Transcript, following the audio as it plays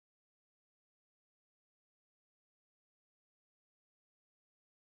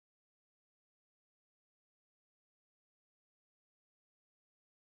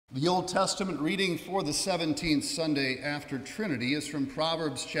The Old Testament reading for the 17th Sunday after Trinity is from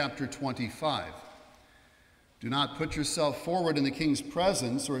Proverbs chapter 25. Do not put yourself forward in the king's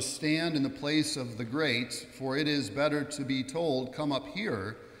presence or stand in the place of the great, for it is better to be told, "Come up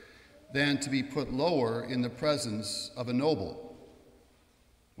here," than to be put lower in the presence of a noble.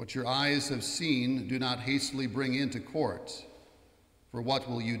 What your eyes have seen, do not hastily bring into court. For what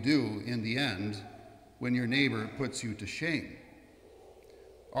will you do in the end when your neighbor puts you to shame?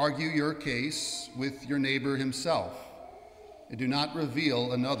 Argue your case with your neighbor himself, and do not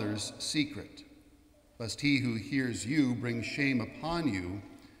reveal another's secret, lest he who hears you bring shame upon you,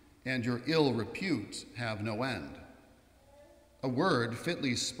 and your ill repute have no end. A word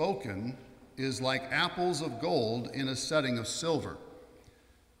fitly spoken is like apples of gold in a setting of silver.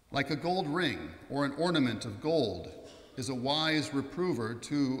 Like a gold ring or an ornament of gold is a wise reprover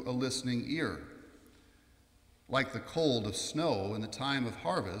to a listening ear. Like the cold of snow in the time of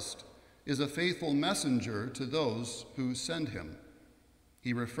harvest is a faithful messenger to those who send him.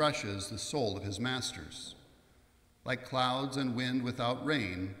 He refreshes the soul of his masters. Like clouds and wind without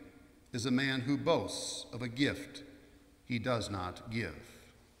rain is a man who boasts of a gift he does not give.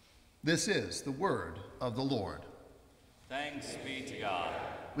 This is the word of the Lord. Thanks be to God.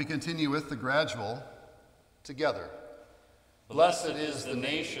 We continue with the gradual together. Blessed is the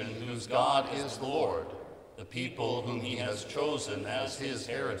nation whose God is the Lord, the people whom he has chosen as his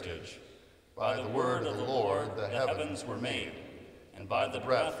heritage. By the word of the Lord the heavens were made, and by the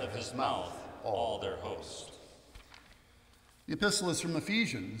breath of his mouth all their host. The epistle is from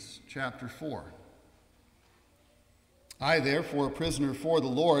Ephesians chapter 4. I, therefore, a prisoner for the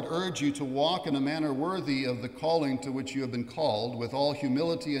Lord, urge you to walk in a manner worthy of the calling to which you have been called, with all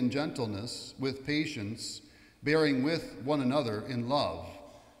humility and gentleness, with patience, bearing with one another in love,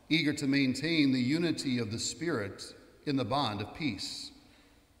 eager to maintain the unity of the Spirit in the bond of peace.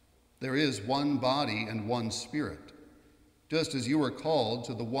 There is one body and one Spirit, just as you were called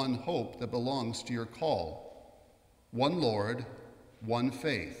to the one hope that belongs to your call. One Lord, one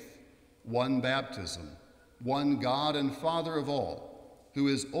faith, one baptism, one God and Father of all, who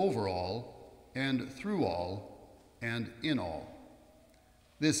is over all and through all and in all.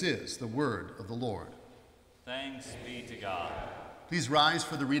 This is the word of the Lord. Thanks be to God. Please rise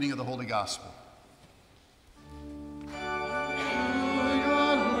for the reading of the Holy Gospel. Hallelujah,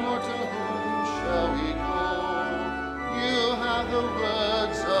 Lord, to whom shall we go? You have the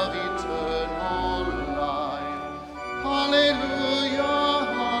words of eternal life. Hallelujah,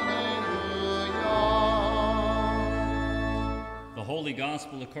 hallelujah. The Holy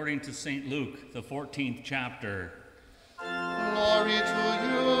Gospel according to St. Luke, the 14th chapter. Glory to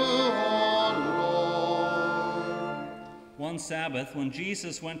you, O Lord. One Sabbath, when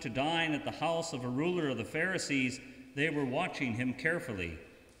Jesus went to dine at the house of a ruler of the Pharisees, they were watching him carefully.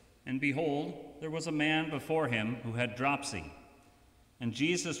 And behold, there was a man before him who had dropsy. And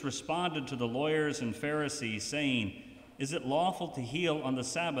Jesus responded to the lawyers and Pharisees, saying, "Is it lawful to heal on the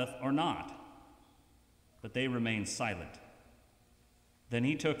Sabbath or not?" But they remained silent. Then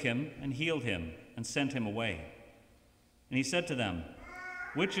he took him and healed him and sent him away. And he said to them,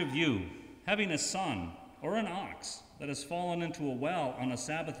 "Which of you, having a son or an ox that has fallen into a well on a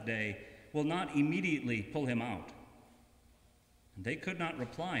Sabbath day, will not immediately pull him out?" And they could not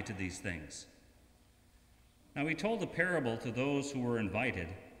reply to these things. Now he told a parable to those who were invited,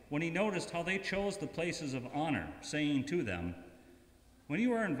 when he noticed how they chose the places of honor, saying to them, "When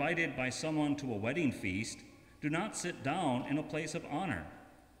you are invited by someone to a wedding feast, do not sit down in a place of honor,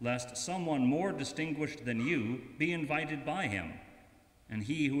 lest someone more distinguished than you be invited by him. And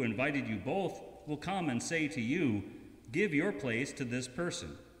he who invited you both will come and say to you, 'Give your place to this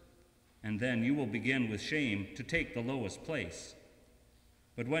person.' And then you will begin with shame to take the lowest place.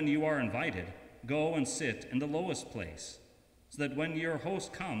 But when you are invited, go and sit in the lowest place, so that when your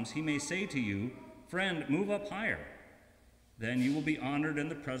host comes, he may say to you, 'Friend, move up higher.' Then you will be honored in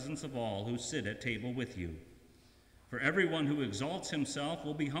the presence of all who sit at table with you. For everyone who exalts himself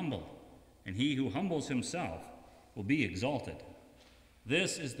will be humbled, and he who humbles himself will be exalted."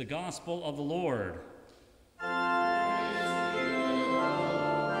 This is the gospel of the Lord.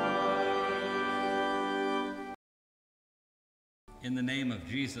 In the name of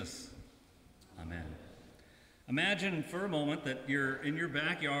Jesus, amen. Imagine for a moment that you're in your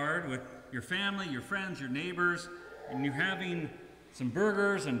backyard with your family, your friends, your neighbors, and you're having some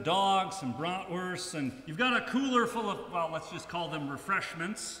burgers and dogs, some bratwursts, and you've got a cooler full of, well, let's just call them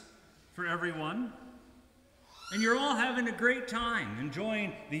refreshments for everyone. And you're all having a great time,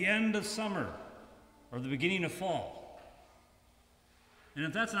 enjoying the end of summer or the beginning of fall. And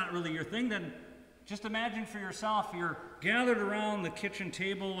if that's not really your thing, then Just imagine for yourself, you're gathered around the kitchen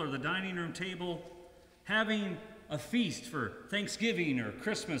table or the dining room table, having a feast for Thanksgiving or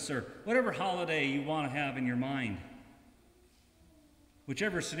Christmas or whatever holiday you want to have in your mind.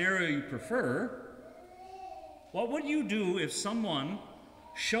 Whichever scenario you prefer, what would you do if someone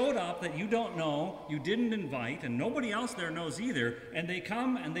showed up that you don't know, you didn't invite, and nobody else there knows either, and they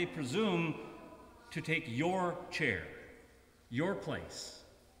come and they presume to take your chair, your place?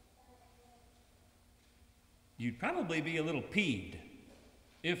 You'd probably be a little peeved,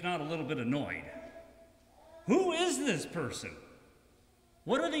 if not a little bit annoyed. Who is this person?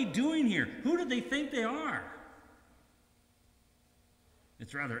 What are they doing here? Who do they think they are?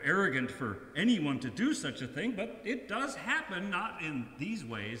 It's rather arrogant for anyone to do such a thing, but it does happen, not in these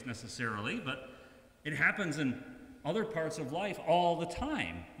ways necessarily, but it happens in other parts of life all the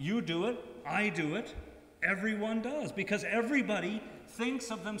time. You do it, I do it, everyone does, because everybody thinks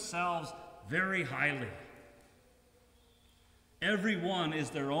of themselves very highly. Everyone is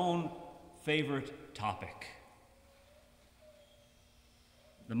their own favorite topic.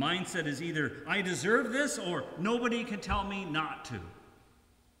 The mindset is either, I deserve this, or nobody can tell me not to.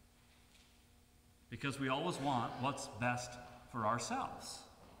 Because we always want what's best for ourselves.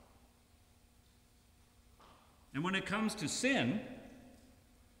 And when it comes to sin,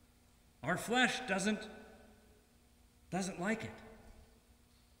 our flesh doesn't like it.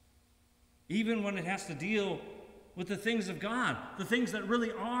 Even when it has to deal with the things of God, the things that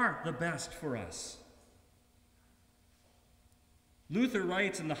really are the best for us. Luther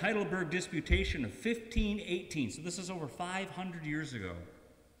writes in the Heidelberg Disputation of 1518, so this is over 500 years ago,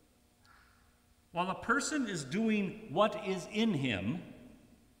 while a person is doing what is in him,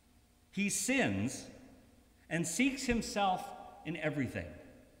 he sins and seeks himself in everything.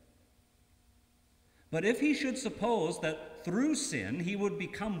 But if he should suppose that through sin he would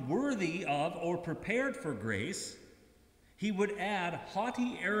become worthy of or prepared for grace, he would add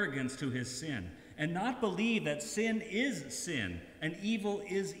haughty arrogance to his sin and not believe that sin is sin and evil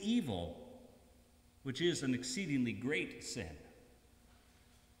is evil, which is an exceedingly great sin.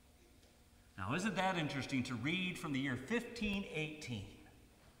 Now, isn't that interesting to read from the year 1518?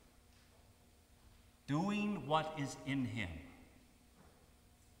 Doing what is in him.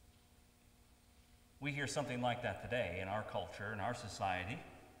 We hear something like that today in our culture, in our society.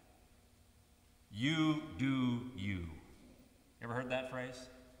 You do you. Ever heard that phrase?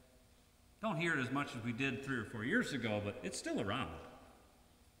 Don't hear it as much as we did 3 or 4 years ago, but it's still around.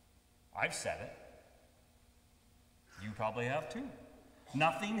 I've said it. You probably have too.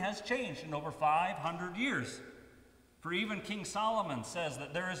 Nothing has changed in over 500 years. For even King Solomon says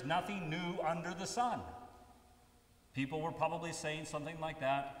that there is nothing new under the sun. People were probably saying something like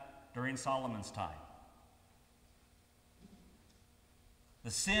that during Solomon's time.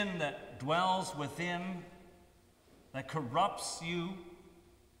 The sin that dwells within, that corrupts you,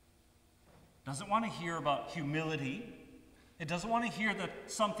 doesn't want to hear about humility. It doesn't want to hear that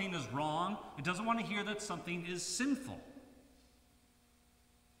something is wrong. It doesn't want to hear that something is sinful.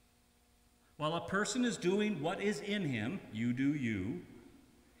 While a person is doing what is in him, you do you,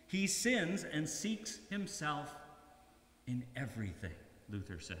 he sins and seeks himself in everything,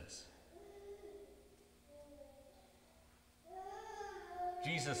 Luther says.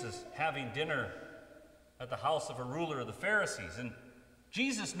 Jesus is having dinner at the house of a ruler of the Pharisees, and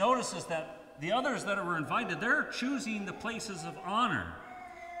Jesus notices that the others that were invited, they're choosing the places of honor.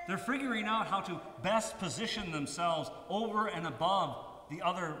 They're figuring out how to best position themselves over and above the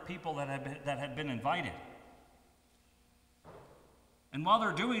other people that had been invited. And while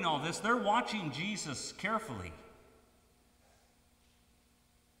they're doing all this, they're watching Jesus carefully.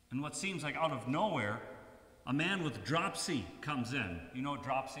 And what seems like out of nowhere, a man with dropsy comes in. You know what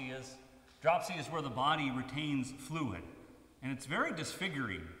dropsy is? Dropsy is where the body retains fluid. And it's very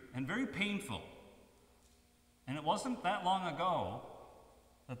disfiguring and very painful. And it wasn't that long ago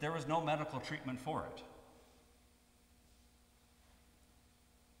that there was no medical treatment for it.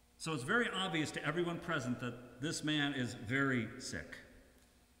 So it's very obvious to everyone present that this man is very sick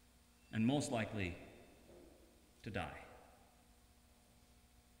and most likely to die.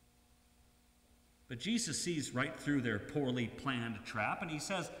 But Jesus sees right through their poorly planned trap, and he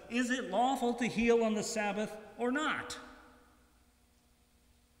says, "Is it lawful to heal on the Sabbath or not?"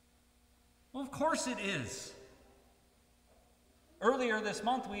 Well, of course it is. Earlier this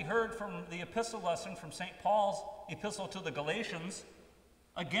month, we heard from the epistle lesson from St. Paul's epistle to the Galatians,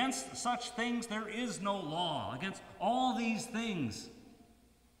 against such things there is no law. Against all these things,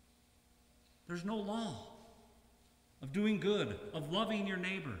 there's no law of doing good, of loving your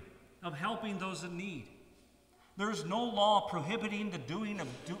neighbor, of helping those in need. There's no law prohibiting the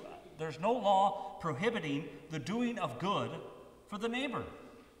There's no law prohibiting the doing of good for the neighbor.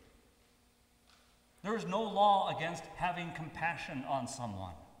 There is no law against having compassion on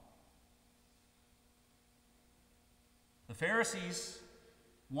someone. The Pharisees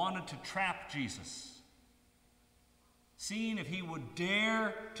wanted to trap Jesus, seeing if he would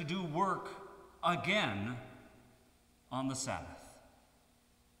dare to do work again on the Sabbath.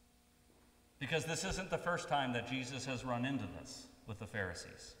 Because this isn't the first time that Jesus has run into this with the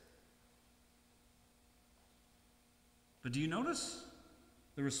Pharisees. But do you notice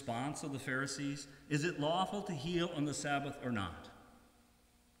the response of the Pharisees? Is it lawful to heal on the Sabbath or not?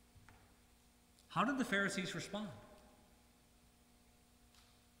 How did the Pharisees respond?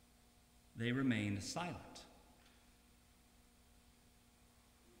 They remained silent.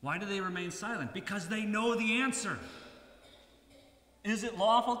 Why do they remain silent? Because they know the answer. Is it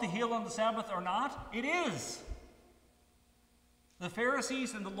lawful to heal on the Sabbath or not? It is. The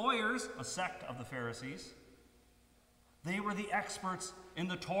Pharisees and the lawyers, a sect of the Pharisees, they were the experts in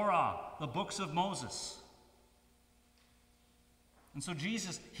the Torah, the books of Moses. And so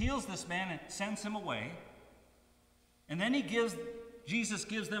Jesus heals this man and sends him away. And then Jesus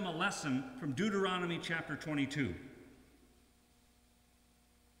gives them a lesson from Deuteronomy chapter 22.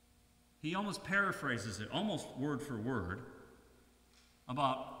 He almost paraphrases it, almost word for word,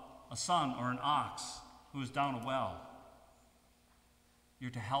 about a son or an ox who is down a well. You're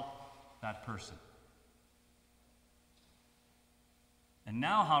to help that person. And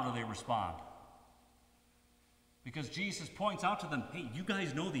now how do they respond? Because Jesus points out to them, hey, you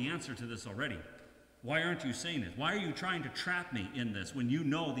guys know the answer to this already. Why aren't you saying it? Why are you trying to trap me in this when you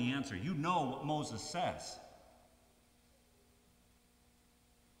know the answer? You know what Moses says.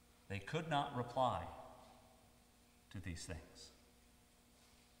 They could not reply to these things.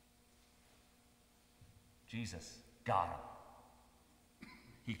 Jesus got them.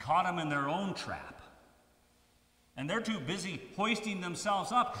 He caught them in their own trap. And they're too busy hoisting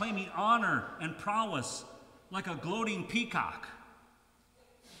themselves up, claiming honor and prowess like a gloating peacock,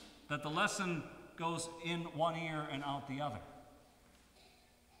 that the lesson goes in one ear and out the other.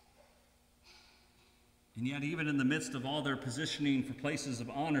 And yet, even in the midst of all their positioning for places of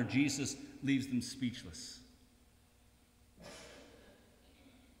honor, Jesus leaves them speechless.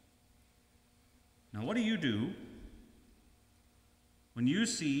 Now, what do you do when you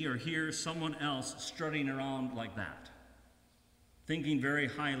see or hear someone else strutting around like that, thinking very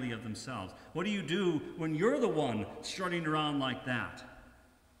highly of themselves? What do you do when you're the one strutting around like that?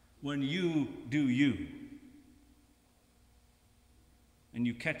 When you do you, and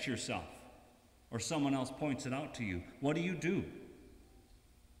you catch yourself, or someone else points it out to you, what do you do?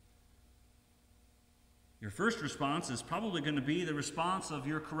 Your first response is probably going to be the response of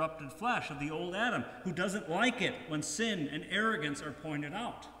your corrupted flesh, of the old Adam, who doesn't like it when sin and arrogance are pointed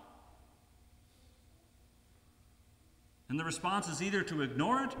out. And the response is either to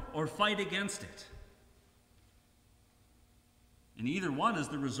ignore it or fight against it. And either one is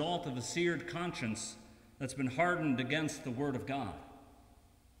the result of a seared conscience that's been hardened against the Word of God.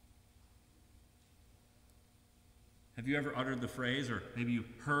 Have you ever uttered the phrase, or maybe you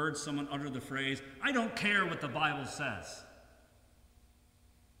heard someone utter the phrase, I don't care what the Bible says?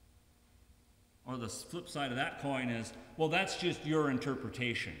 Or the flip side of that coin is, well, that's just your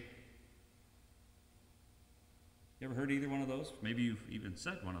interpretation. You ever heard either one of those? Maybe you've even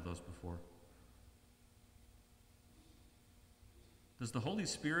said one of those before. Does the Holy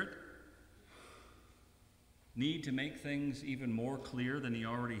Spirit need to make things even more clear than he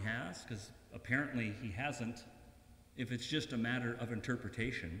already has? Because apparently he hasn't, if it's just a matter of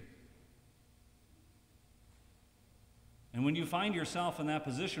interpretation. And when you find yourself in that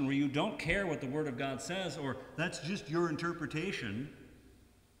position where you don't care what the Word of God says, or that's just your interpretation,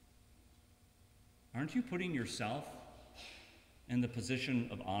 aren't you putting yourself in the position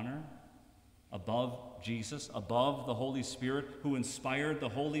of honor above Jesus, above the Holy Spirit who inspired the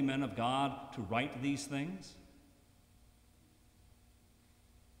holy men of God to write these things?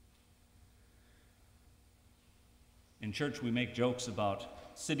 In church, we make jokes about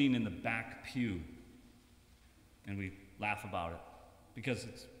sitting in the back pew, and we laugh about it because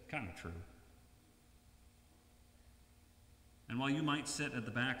it's kind of true. And while you might sit at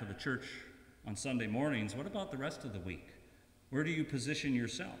the back of the church on Sunday mornings, what about the rest of the week? Where do you position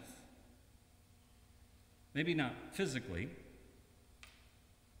yourself? Maybe not physically,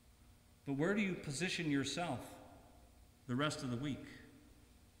 but where do you position yourself the rest of the week?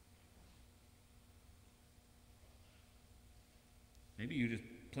 Maybe you just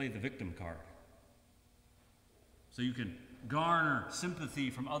play the victim card so you can garner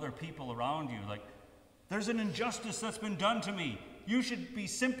sympathy from other people around you. Like, there's an injustice that's been done to me. You should be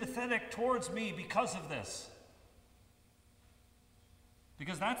sympathetic towards me because of this.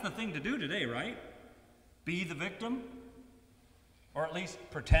 Because that's the thing to do today, right? Be the victim, or at least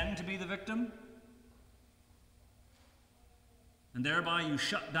pretend to be the victim. And thereby you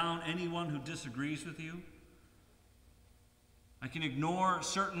shut down anyone who disagrees with you. I can ignore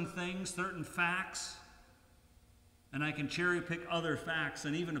certain things, certain facts, and I can cherry pick other facts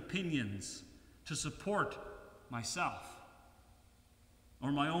and even opinions to support myself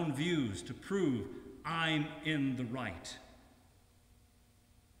or my own views to prove I'm in the right.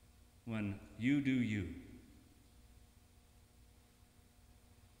 When you do you.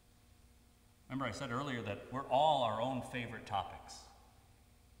 Remember I said earlier that we're all our own favorite topics.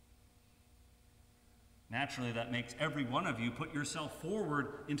 Naturally, that makes every one of you put yourself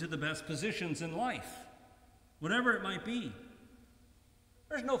forward into the best positions in life, whatever it might be.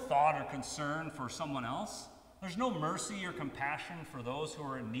 There's no thought or concern for someone else. There's no mercy or compassion for those who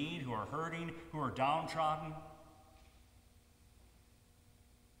are in need, who are hurting, who are downtrodden.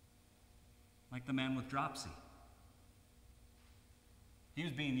 Like the man with dropsy. He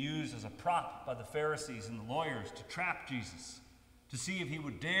was being used as a prop by the Pharisees and the lawyers to trap Jesus, to see if he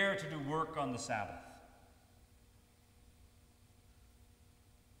would dare to do work on the Sabbath.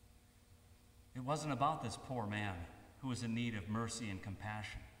 It wasn't about this poor man who was in need of mercy and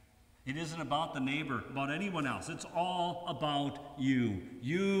compassion. It isn't about the neighbor, about anyone else. It's all about you.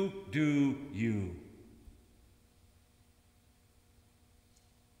 You do you.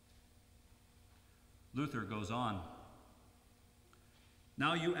 Luther goes on.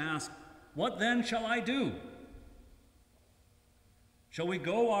 Now you ask, what then shall I do? Shall we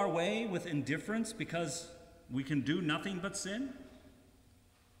go our way with indifference because we can do nothing but sin?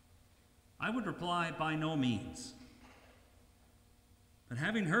 I would reply, by no means. But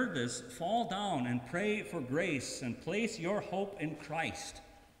having heard this, fall down and pray for grace and place your hope in Christ,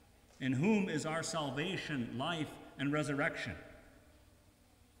 in whom is our salvation, life, and resurrection.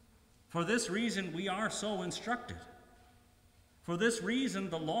 For this reason we are so instructed. For this reason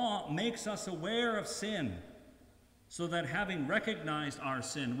the law makes us aware of sin, so that having recognized our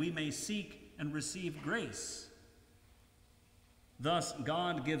sin, we may seek and receive grace. Thus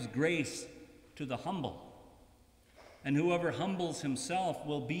God gives grace to the humble, and whoever humbles himself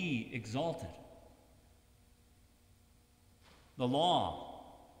will be exalted. The law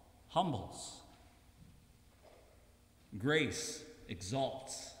humbles. Grace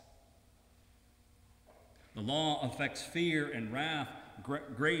exalts. The law affects fear and wrath.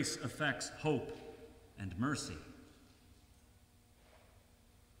 Grace affects hope and mercy.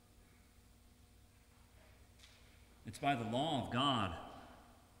 It's by the law of God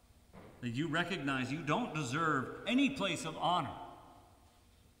that you recognize you don't deserve any place of honor.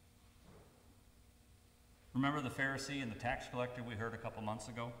 Remember the Pharisee and the tax collector we heard a couple months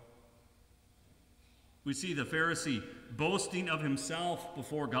ago? We see the Pharisee boasting of himself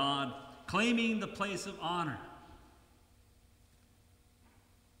before God, claiming the place of honor.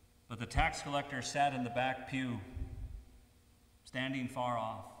 But the tax collector sat in the back pew, standing far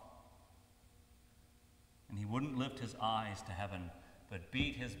off. And he wouldn't lift his eyes to heaven, but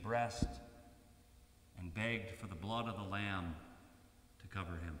beat his breast and begged for the blood of the Lamb to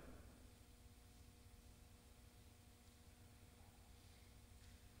cover him.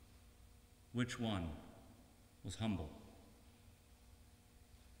 Which one was humble?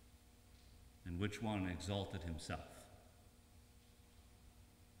 And which one exalted himself?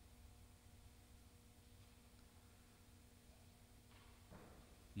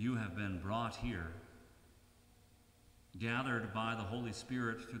 You have been brought here, gathered by the Holy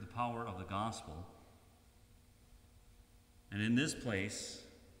Spirit through the power of the gospel. And in this place,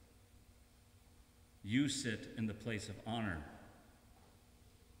 you sit in the place of honor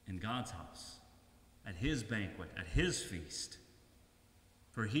in God's house, at his banquet, at his feast.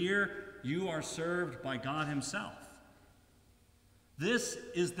 For here you are served by God himself. This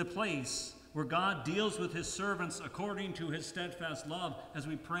is the place where God deals with his servants according to his steadfast love, as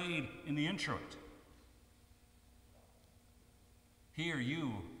we prayed in the introit. Here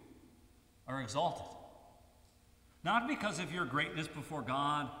you are exalted, not because of your greatness before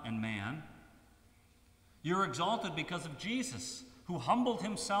God and man. You're exalted because of Jesus, who humbled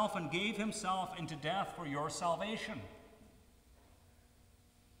himself and gave himself into death for your salvation.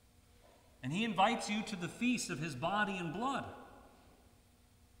 And he invites you to the feast of his body and blood.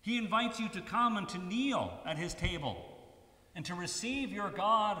 He invites you to come and to kneel at his table and to receive your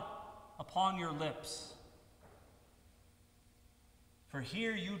God upon your lips. For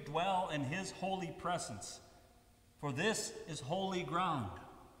here you dwell in his holy presence, for this is holy ground.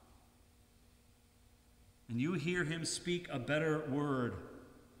 and you hear him speak a better word,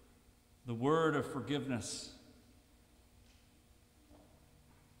 the word of forgiveness,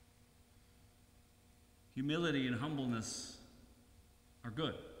 humility and humbleness are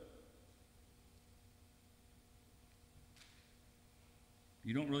good.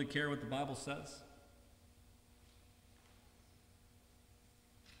 You don't really care what the Bible says?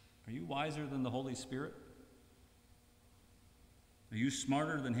 Are you wiser than the Holy Spirit? Are you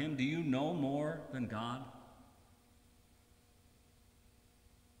smarter than him? Do you know more than God?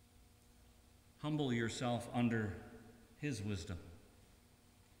 Humble yourself under his wisdom.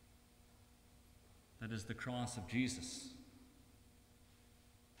 That is the cross of Jesus.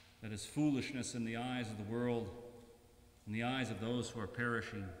 That is foolishness in the eyes of the world, in the eyes of those who are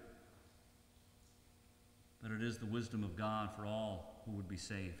perishing. But it is the wisdom of God for all who would be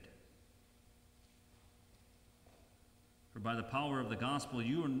saved. For by the power of the gospel,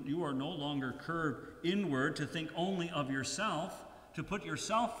 you are no longer curved inward to think only of yourself, to put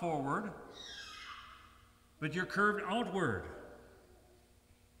yourself forward, but you're curved outward.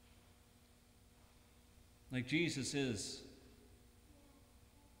 Like Jesus is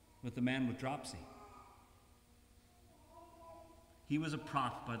with the man with dropsy. He was a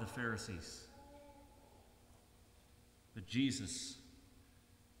prop by the Pharisees. But Jesus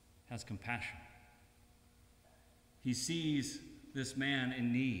has compassion. He sees this man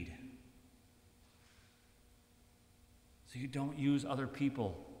in need. So you don't use other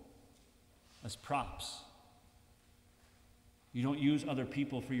people as props. You don't use other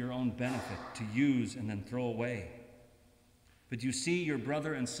people for your own benefit, to use and then throw away. But you see your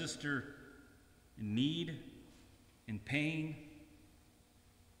brother and sister in need, in pain,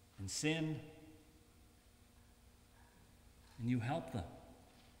 in sin, and you help them.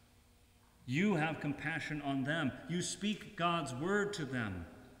 You have compassion on them. You speak God's word to them,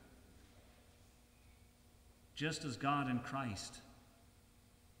 just as God in Christ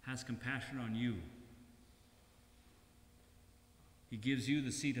has compassion on you. He gives you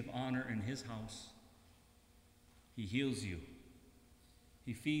the seat of honor in his house. He heals you.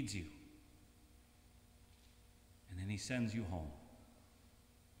 He feeds you. And then he sends you home.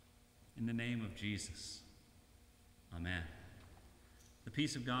 In the name of Jesus, amen. The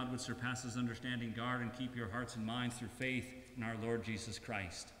peace of God, which surpasses understanding, guard and keep your hearts and minds through faith in our Lord Jesus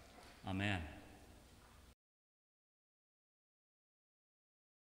Christ. Amen.